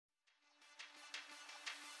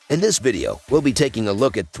In this video, we'll be taking a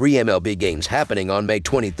look at 3 MLB games happening on May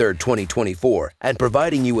 23, 2024, and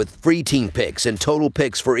providing you with free team picks and total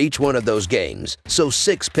picks for each one of those games, so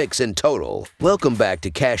 6 picks in total. Welcome back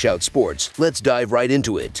to Cash Out Sports. Let's dive right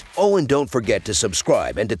into it. Oh, and don't forget to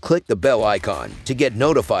subscribe and to click the bell icon to get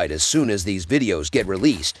notified as soon as these videos get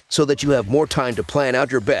released, so that you have more time to plan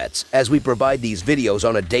out your bets as we provide these videos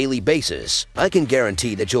on a daily basis. I can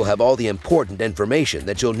guarantee that you'll have all the important information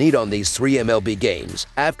that you'll need on these 3 MLB games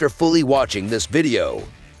after fully watching this video.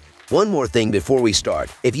 One more thing before we start.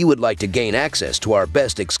 If you would like to gain access to our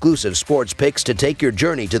best exclusive sports picks to take your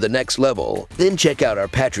journey to the next level, then check out our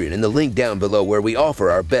Patreon in the link down below, where we offer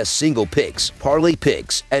our best single picks, parlay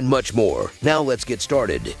picks, and much more. Now let's get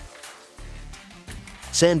started.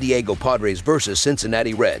 San Diego Padres vs.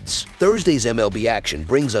 Cincinnati Reds. Thursday's MLB action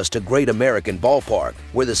brings us to Great American Ballpark,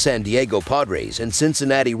 where the San Diego Padres and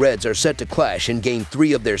Cincinnati Reds are set to clash in Game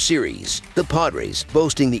 3 of their series. The Padres,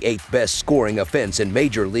 boasting the 8th best scoring offense in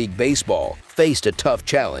Major League Baseball, faced a tough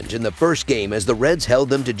challenge in the first game as the Reds held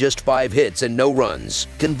them to just 5 hits and no runs.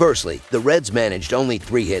 Conversely, the Reds managed only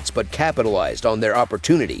 3 hits but capitalized on their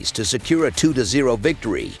opportunities to secure a 2-0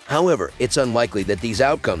 victory. However, it's unlikely that these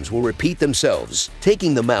outcomes will repeat themselves.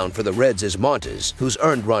 Taking the mound for the Reds is Montes, whose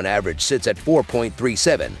earned run average sits at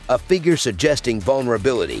 4.37, a figure suggesting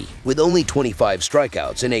vulnerability. With only 25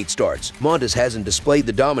 strikeouts in 8 starts, Montes hasn't displayed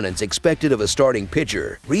the dominance expected of a starting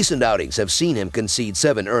pitcher. Recent outings have seen him concede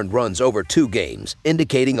 7 earned runs over 2 games,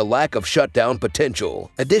 indicating a lack of shutdown potential.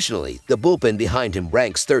 Additionally, the bullpen behind him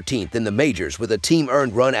ranks 13th in the majors with a team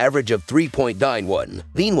earned run average of 3.91.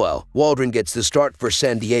 Meanwhile, Waldron gets the start for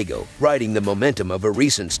San Diego, riding the momentum of a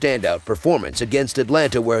recent standout performance against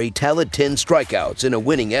Atlanta, where he tallied 10 strikeouts in a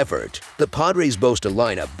winning effort. The Padres boast a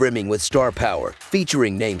lineup brimming with star power,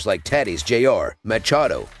 featuring names like Tatis Jr.,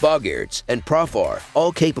 Machado, Bogaerts, and Profar,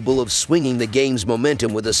 all capable of swinging the game's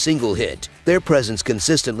momentum with a single hit. Their presence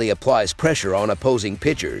consistently applies pressure on opposing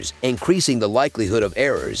pitchers, increasing the likelihood of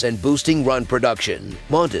errors and boosting run production.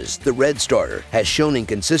 Montes, the Red starter, has shown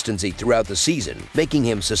inconsistency throughout the season, making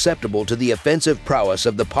him susceptible to the offensive prowess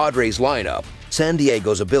of the Padres lineup. San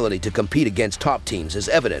Diego's ability to compete against top teams is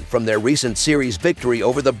evident from their recent series victory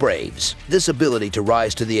over the Braves. This ability to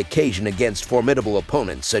rise to the occasion against formidable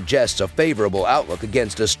opponents suggests a favorable outlook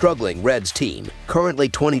against a struggling Reds team, currently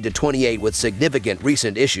 20-28 with significant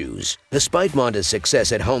recent issues. Despite Montes'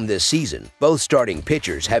 success at home this season, both starting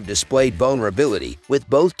pitchers have displayed vulnerability, with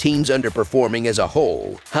both teams underperforming as a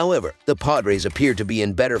whole. However, the Padres appear to be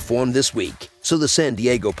in better form this week, so the San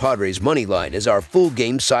Diego Padres money line is our full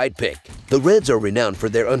game side pick. The Reds are renowned for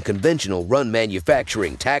their unconventional run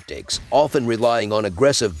manufacturing tactics, often relying on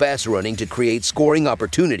aggressive base running to create scoring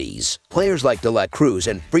opportunities. Players like De La Cruz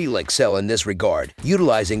and Freel excel in this regard,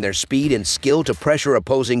 utilizing their speed and skill to pressure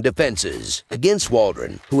opposing defenses. Against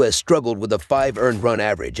Waldron, who has struggled with a 5 earned run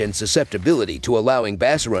average and susceptibility to allowing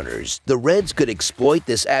base runners, the Reds could exploit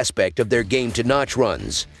this aspect of their game to notch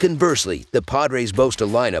runs. Conversely, the Padres boast a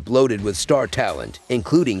lineup loaded with star talent,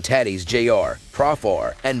 including Tatis Jr.,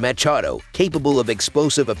 Profar, and Machado, capable of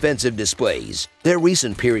explosive offensive displays. Their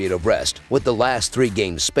recent period of rest, with the last 3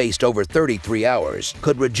 games spaced over 33 hours,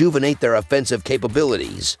 could rejuvenate their offensive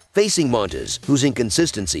capabilities. Facing Montes, whose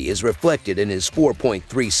inconsistency is reflected in his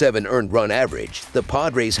 4.37 earned run average, the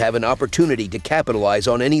Padres have an opportunity to capitalize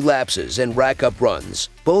on any lapses and rack up runs.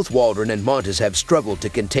 Both Waldron and Montes have struggled to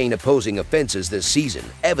contain opposing offenses this season,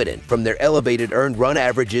 evident from their elevated earned run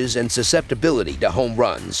averages and susceptibility to home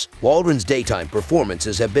runs. Waldron's daytime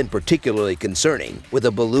performances have been particularly concerning, with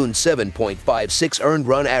a balloon 7.56 earned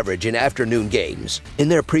run average in afternoon games. In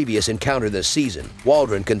their previous encounter this season,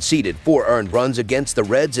 Waldron conceded 4 earned runs against the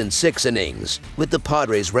Reds in 6 innings. With the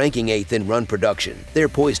Padres ranking 8th in run production, they're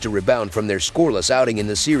poised to rebound from their scoreless outing in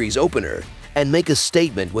the series opener and make a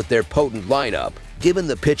statement with their potent lineup. Given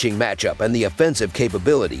the pitching matchup and the offensive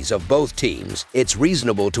capabilities of both teams, it's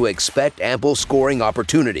reasonable to expect ample scoring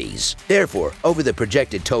opportunities. Therefore, over the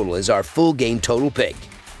projected total is our full game total pick.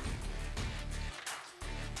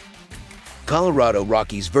 Colorado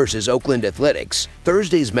Rockies vs. Oakland Athletics.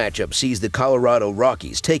 Thursday's matchup sees the Colorado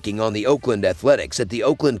Rockies taking on the Oakland Athletics at the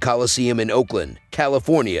Oakland Coliseum in Oakland,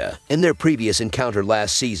 California. In their previous encounter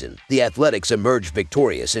last season, the Athletics emerged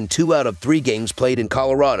victorious in 2 out of 3 games played in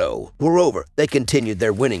Colorado. Moreover, they continued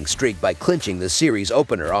their winning streak by clinching the series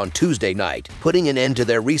opener on Tuesday night, putting an end to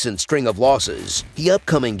their recent string of losses. The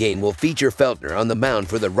upcoming game will feature Feltner on the mound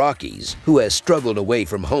for the Rockies, who has struggled away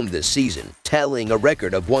from home this season, tallying a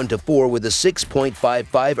record of 1-4 with a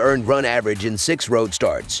 6.55 earned run average in 6 road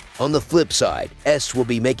starts. On the flip side, S will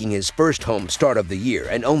be making his first home start of the year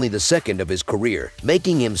and only the second of his career,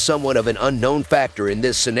 making him somewhat of an unknown factor in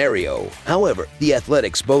this scenario. However, the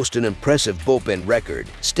Athletics boast an impressive bullpen record,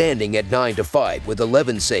 standing at 9-5 with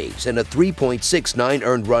 11 saves and a 3.69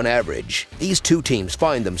 earned run average. These two teams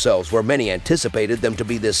find themselves where many anticipated them to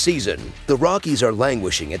be this season. The Rockies are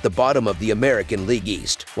languishing at the bottom of the American League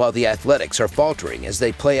East, while the Athletics are faltering as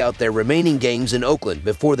they play out their remaining games in Oakland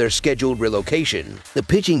before their scheduled relocation. The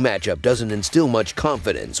pitching matchup doesn't instill much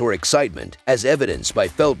confidence or excitement, as evidenced by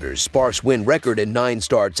Felder's sparse win record in 9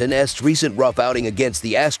 starts and Est's recent rough outing against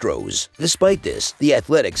the Astros. Despite this, the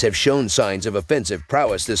Athletics have shown signs of offensive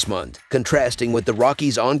prowess this month, contrasting with the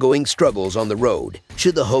Rockies' ongoing struggles on the road.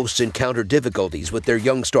 Should the hosts encounter difficulties with their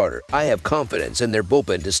young starter, I have confidence in their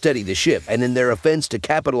bullpen to steady the ship and in their offense to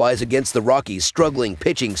capitalize against the Rockies' struggling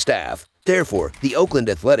pitching staff. Therefore, the Oakland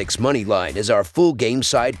Athletics money line is our full game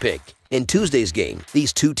side pick. In Tuesday's game,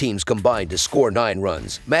 these two teams combined to score 9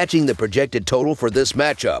 runs, matching the projected total for this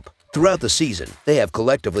matchup. Throughout the season, they have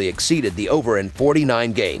collectively exceeded the over in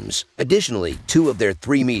 49 games. Additionally, 2 of their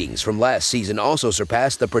 3 meetings from last season also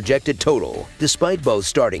surpassed the projected total. Despite both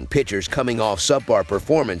starting pitchers coming off subpar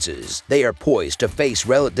performances, they are poised to face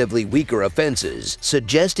relatively weaker offenses,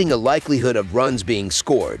 suggesting a likelihood of runs being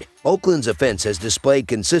scored. Oakland's offense has displayed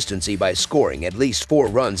consistency by scoring at least 4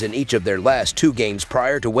 runs in each of their last 2 games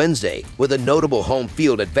prior to Wednesday, with a notable home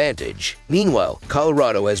field advantage. Meanwhile,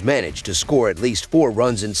 Colorado has managed to score at least 4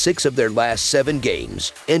 runs in 6 of their last 7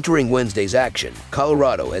 games. Entering Wednesday's action,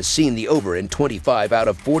 Colorado has seen the over in 25 out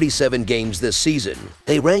of 47 games this season.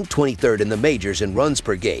 They rank 23rd in the majors in runs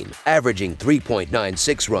per game, averaging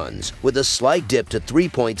 3.96 runs, with a slight dip to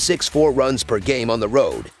 3.64 runs per game on the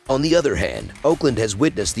road. On the other hand, Oakland has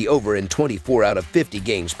witnessed the over in 24 out of 50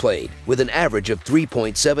 games played, with an average of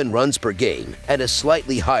 3.7 runs per game and a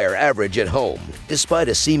slightly higher average at home. Despite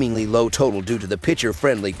a seemingly low total due to the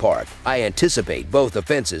pitcher-friendly park, I anticipate both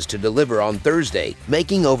offenses to deliver on Thursday,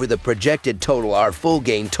 making over the projected total our full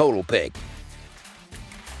game total pick.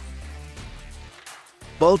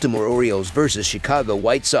 Baltimore Orioles versus Chicago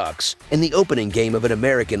White Sox. In the opening game of an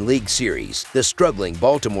American League Series, the struggling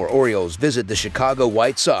Baltimore Orioles visit the Chicago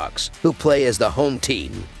White Sox, who play as the home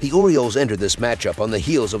team. The Orioles enter this matchup on the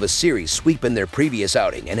heels of a series sweep in their previous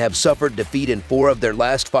outing and have suffered defeat in 4 of their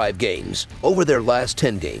last 5 games. Over their last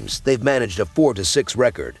 10 games, they've managed a 4-6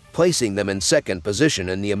 record, placing them in second position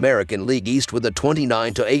in the American League East with a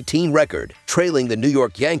 29-18 record, trailing the New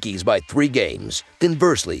York Yankees by 3 games.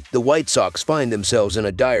 Conversely, the White Sox find themselves in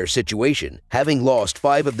a dire situation, having lost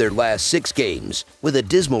 5 of their last 6 games. With a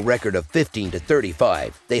dismal record of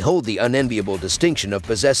 15-35, they hold the unenviable distinction of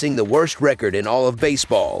possessing the worst record in all of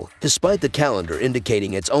baseball. Despite the calendar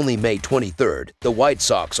indicating it's only May 23rd, the White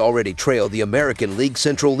Sox already trail the American League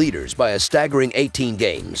Central leaders by a staggering 18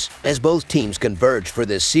 games. As both teams converge for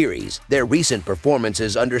this series, their recent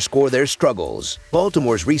performances underscore their struggles.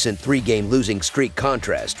 Baltimore's recent 3-game losing streak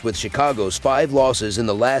contrasts with Chicago's 5 losses in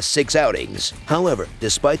the last 6 outings. However,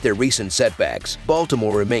 despite their recent setbacks,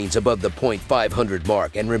 Baltimore remains above the .500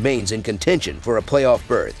 mark and remains in contention for a playoff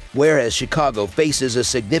berth, whereas Chicago faces a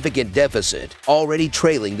significant deficit, already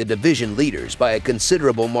trailing the division leaders by a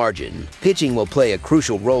considerable margin. Pitching will play a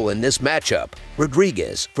crucial role in this matchup.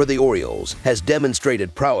 Rodriguez, for the Orioles, has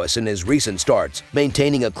demonstrated prowess in his recent starts,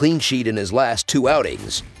 maintaining a clean sheet in his last 2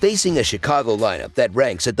 outings. Facing a Chicago lineup that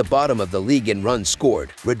ranks at the bottom of the league in runs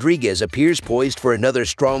scored, Rodriguez appears poised for another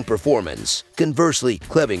strong performance. Conversely,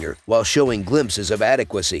 Clevinger, while showing glimpses of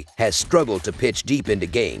adequacy, has struggled to pitch deep into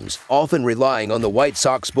games, often relying on the White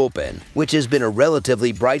Sox bullpen, which has been a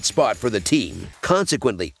relatively bright spot for the team.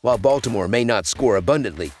 Consequently, while Baltimore may not score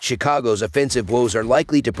abundantly, Chicago's offensive woes are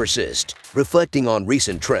likely to persist. Reflecting on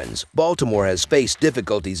recent trends, Baltimore has faced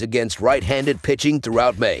difficulties against right-handed pitching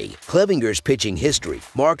throughout May. Clevinger's pitching history,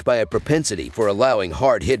 marked by a propensity for allowing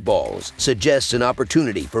hard hit balls, suggests an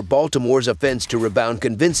opportunity for Baltimore's offense to rebound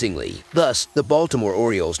convincingly. Thus, the Baltimore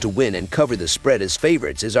Orioles to win and cover the spread as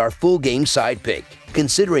favorites is our full game side pick.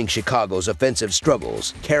 Considering Chicago's offensive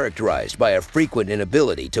struggles, characterized by a frequent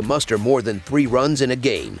inability to muster more than 3 runs in a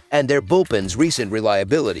game, and their bullpen's recent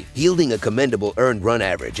reliability, yielding a commendable earned run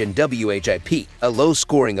average and WHIP, a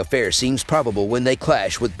low-scoring affair seems probable when they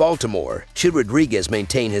clash with Baltimore. Should Rodriguez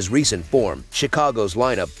maintain his recent form, Chicago's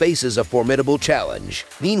lineup faces a formidable challenge.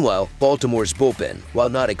 Meanwhile, Baltimore's bullpen, while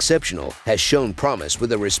not exceptional, has shown promise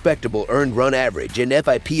with a respectable earned run average and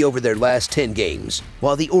FIP over their last 10 games,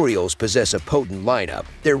 while the Orioles possess a potent lineup lineup.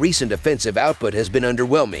 Their recent offensive output has been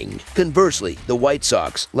underwhelming. Conversely, the White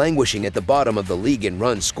Sox, languishing at the bottom of the league in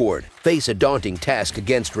runs scored, face a daunting task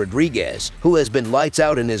against Rodriguez, who has been lights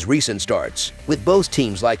out in his recent starts. With both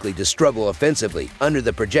teams likely to struggle offensively, under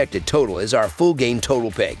the projected total is our full game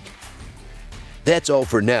total pick. That's all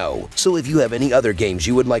for now, so if you have any other games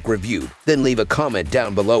you would like reviewed, then leave a comment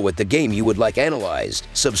down below with the game you would like analyzed.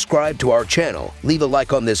 Subscribe to our channel, leave a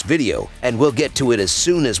like on this video, and we'll get to it as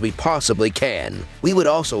soon as we possibly can. We would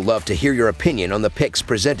also love to hear your opinion on the picks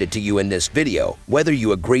presented to you in this video, whether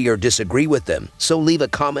you agree or disagree with them, so leave a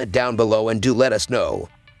comment down below and do let us know.